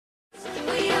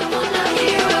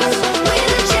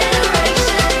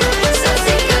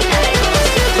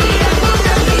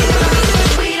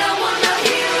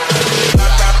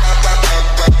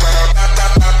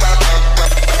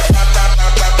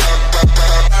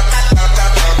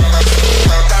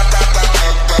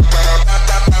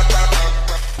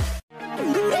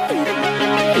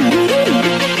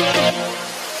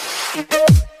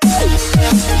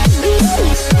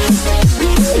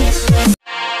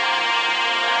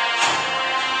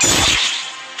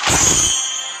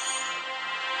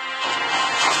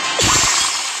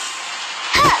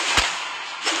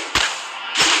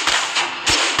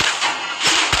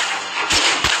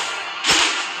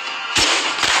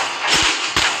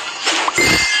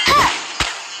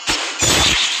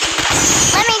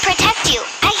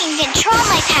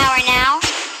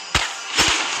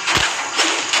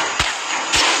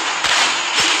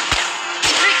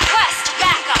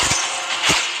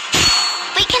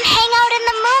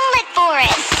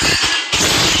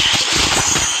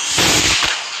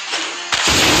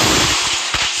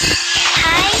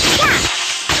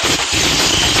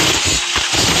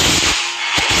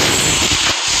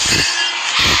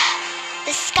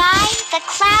the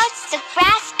clouds, the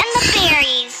grass, and the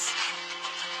berries.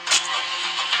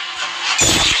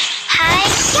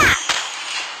 Hi-ya!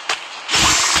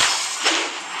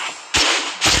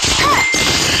 Huh.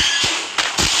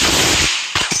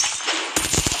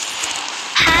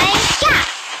 Hi-ya!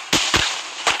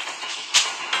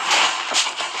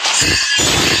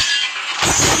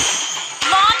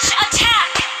 Launch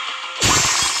attack!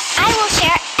 I will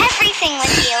share everything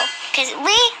with you, 'cause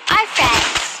we are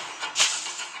friends.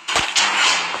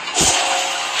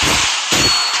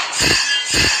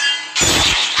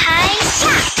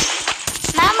 Hi-ya!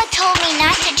 Mama told me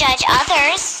not to judge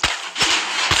others.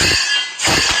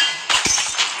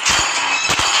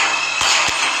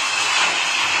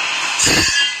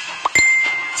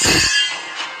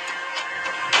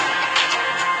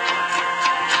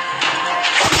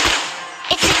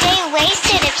 It's a day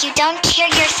wasted if you don't cheer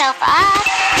yourself up.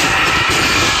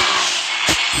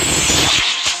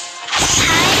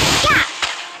 Hi-ya!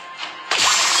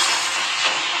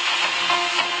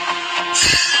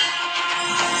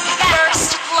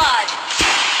 First blood.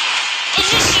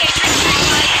 Initiate retreat. An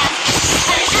ally has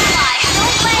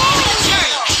slain the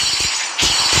turtle.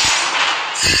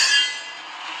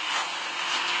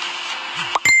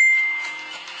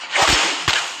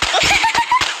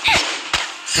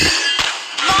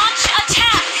 Launch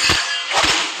attack.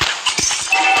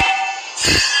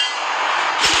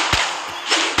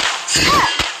 Huh.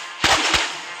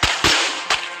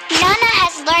 Nana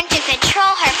has learned to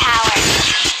control her power.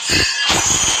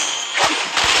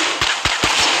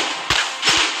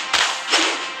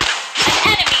 An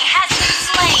enemy has been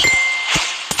slain.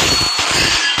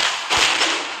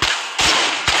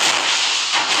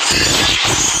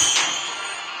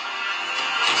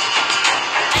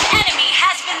 An enemy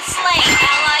has been slain.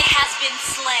 Ally has been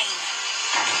slain.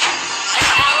 An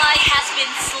ally has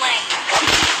been slain.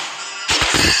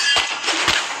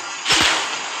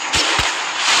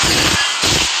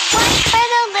 One for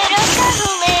the little girl who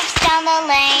lives down the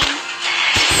lane.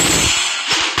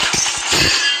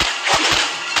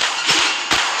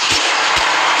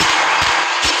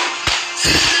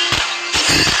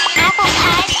 Apple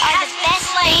pies are the best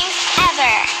things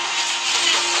ever.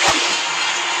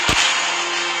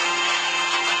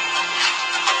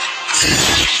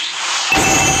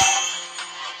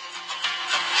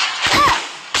 Huh.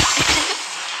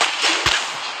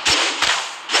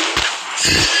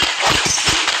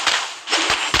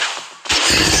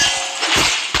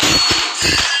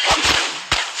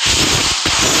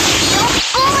 Don't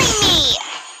bully me!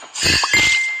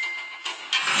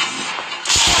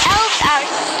 Elves are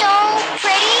so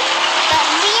pretty, but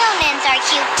leonins are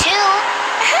cute too.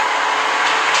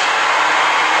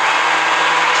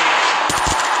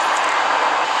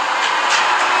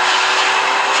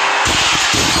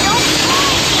 Don't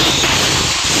bully me!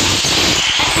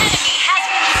 An enemy has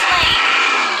been slain.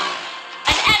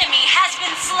 An enemy has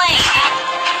been slain.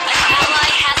 An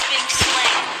ally has been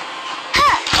slain.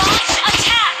 Huh. Launch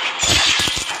attack.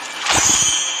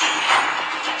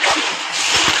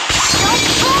 Don't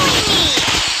bully me!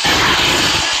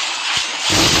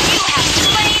 You have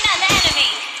slain an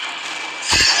enemy.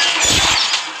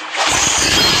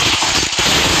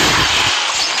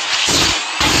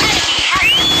 An enemy has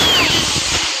been slain.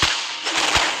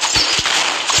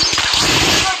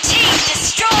 Your team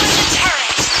destroyed the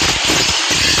turret.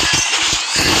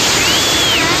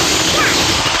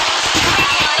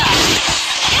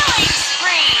 Killing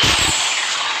spree.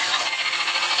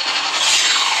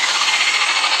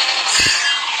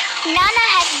 Nana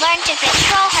has learned to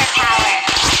control her power.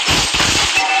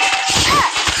 Huh.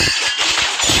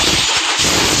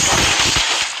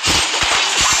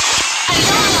 An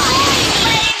ally has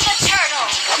slain the turtle.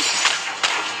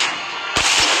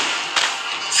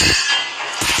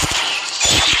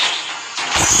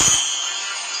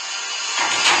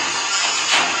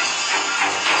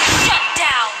 Shut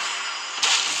down.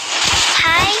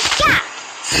 Hi-ya!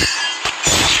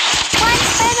 One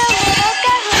for the little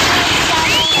girl who lives down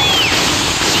the lane.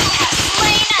 You have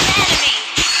slain an enemy.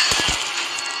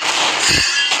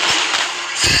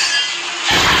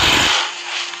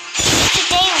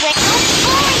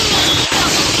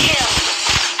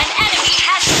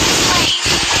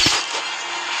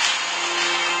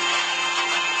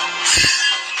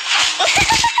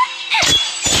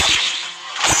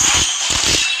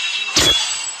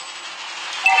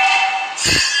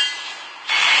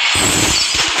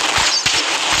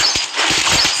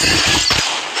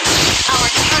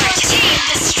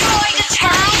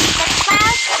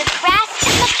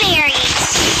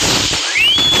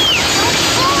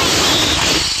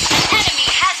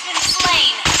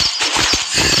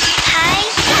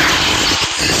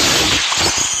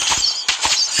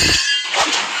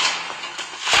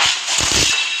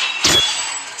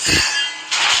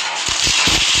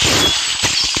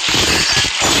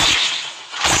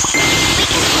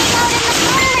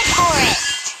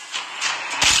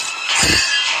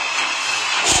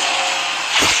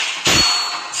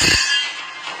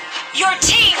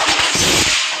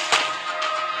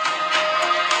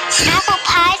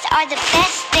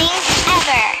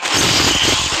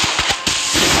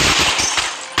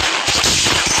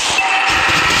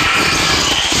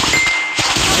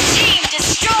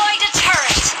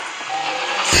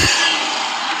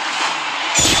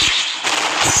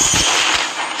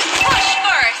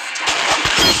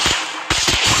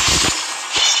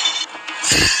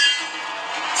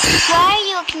 Why are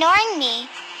you ignoring me?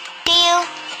 Do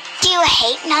you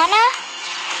hate Nana?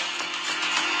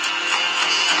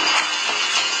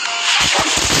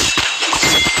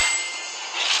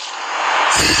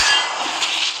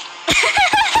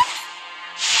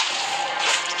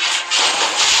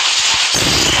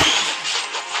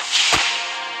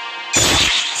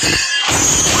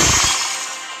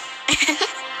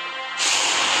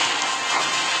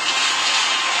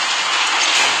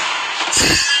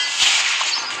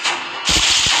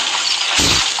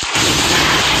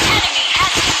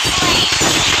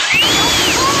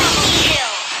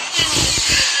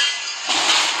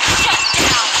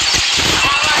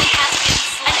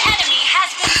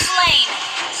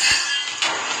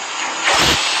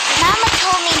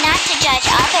 Judge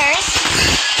others.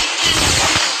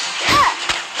 Huh.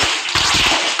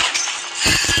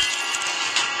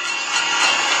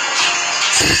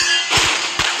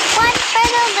 One for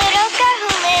the little girl who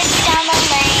lives down the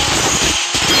lane.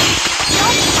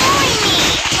 Don't bully me!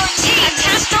 Your team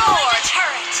destroyed a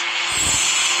turret.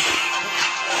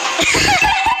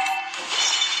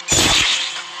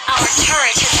 Our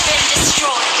turret has been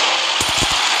destroyed.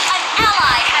 An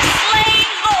ally has slain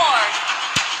Lord.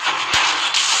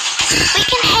 We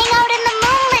can hang out in the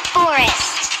moonlit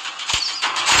forest.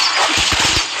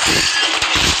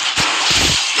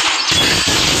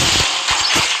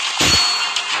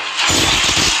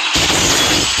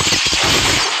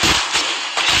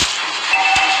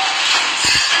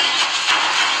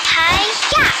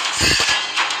 Hi-ya!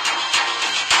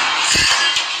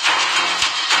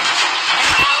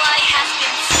 An ally has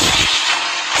been slain.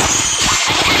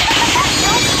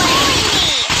 Don't bully me!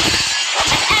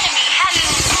 An enemy has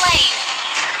been slain.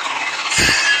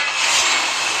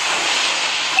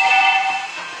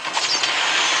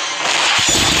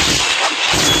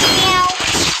 Meow.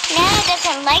 Nana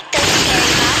doesn't like those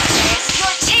scary monsters.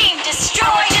 Your team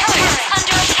destroyed a turret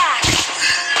under attack.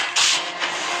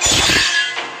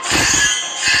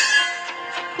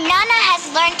 Nana has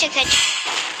learned to control.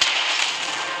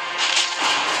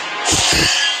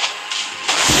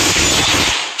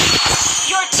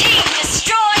 Your team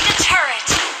destroyed a turret.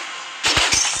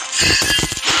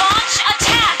 Launch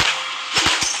attack.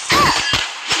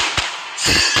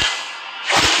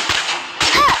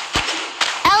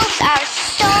 Elves are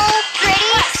so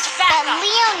pretty, Quest back but up.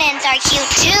 leonins are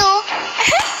cute too.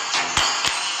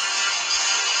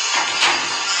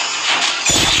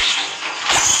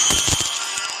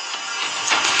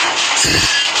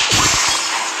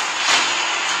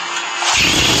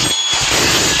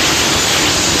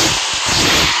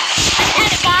 The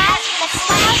sky, the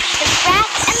clouds, the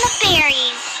grass, and the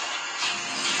berries.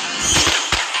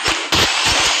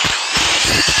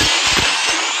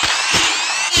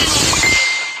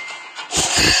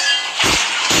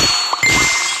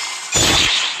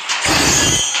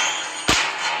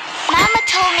 Mama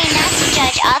told me not to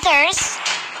judge others.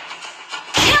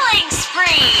 Killing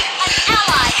spree. An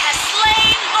ally has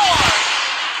slain Lord.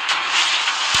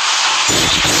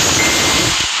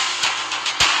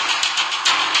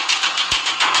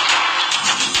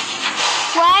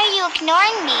 Why are you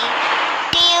ignoring me?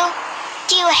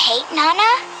 Do you hate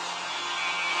Nana?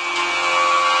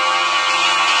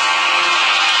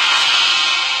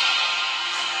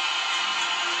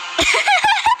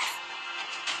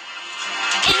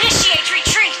 Initiate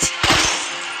retreat.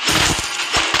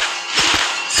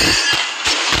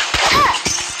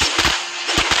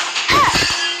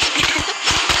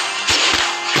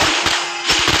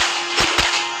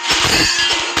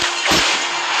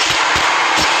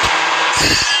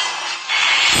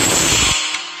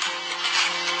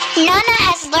 Nana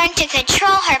has learned to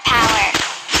control her power.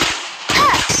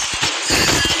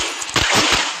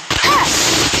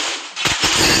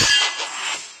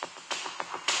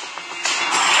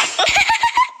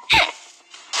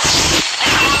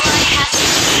 An ally has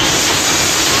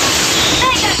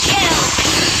mega kill.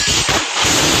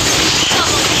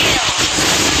 Double kill.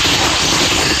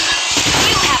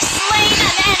 You have slain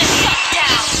an enemy. Shut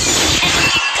down.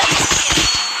 Enemy double kill.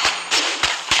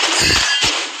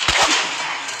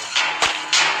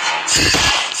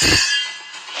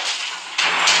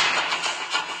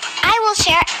 I will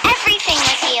share everything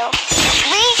with you.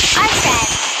 We are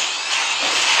friends.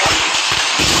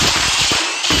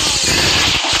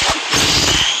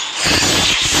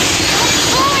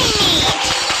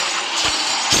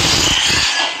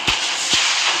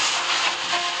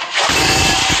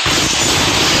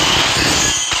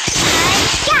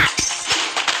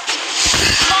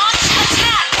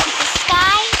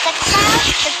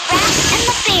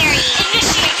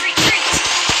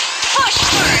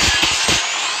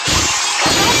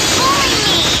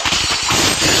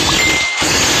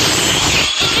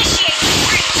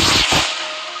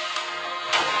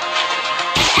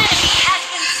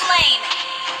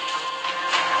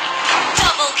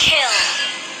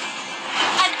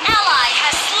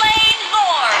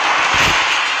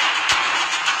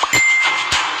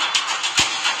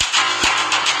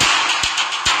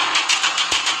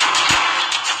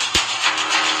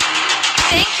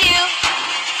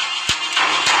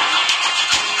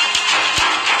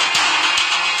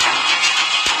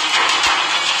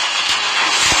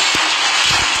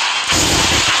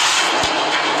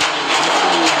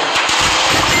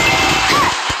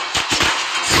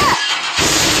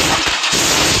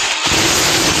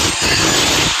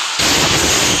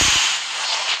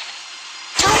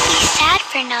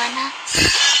 Nana.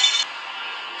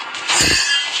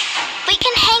 We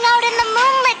can hang out in the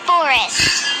moonlit forest.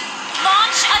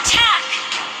 Launch attack!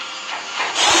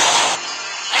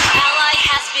 An ally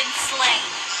has been slain.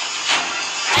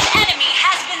 An enemy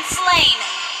has been slain.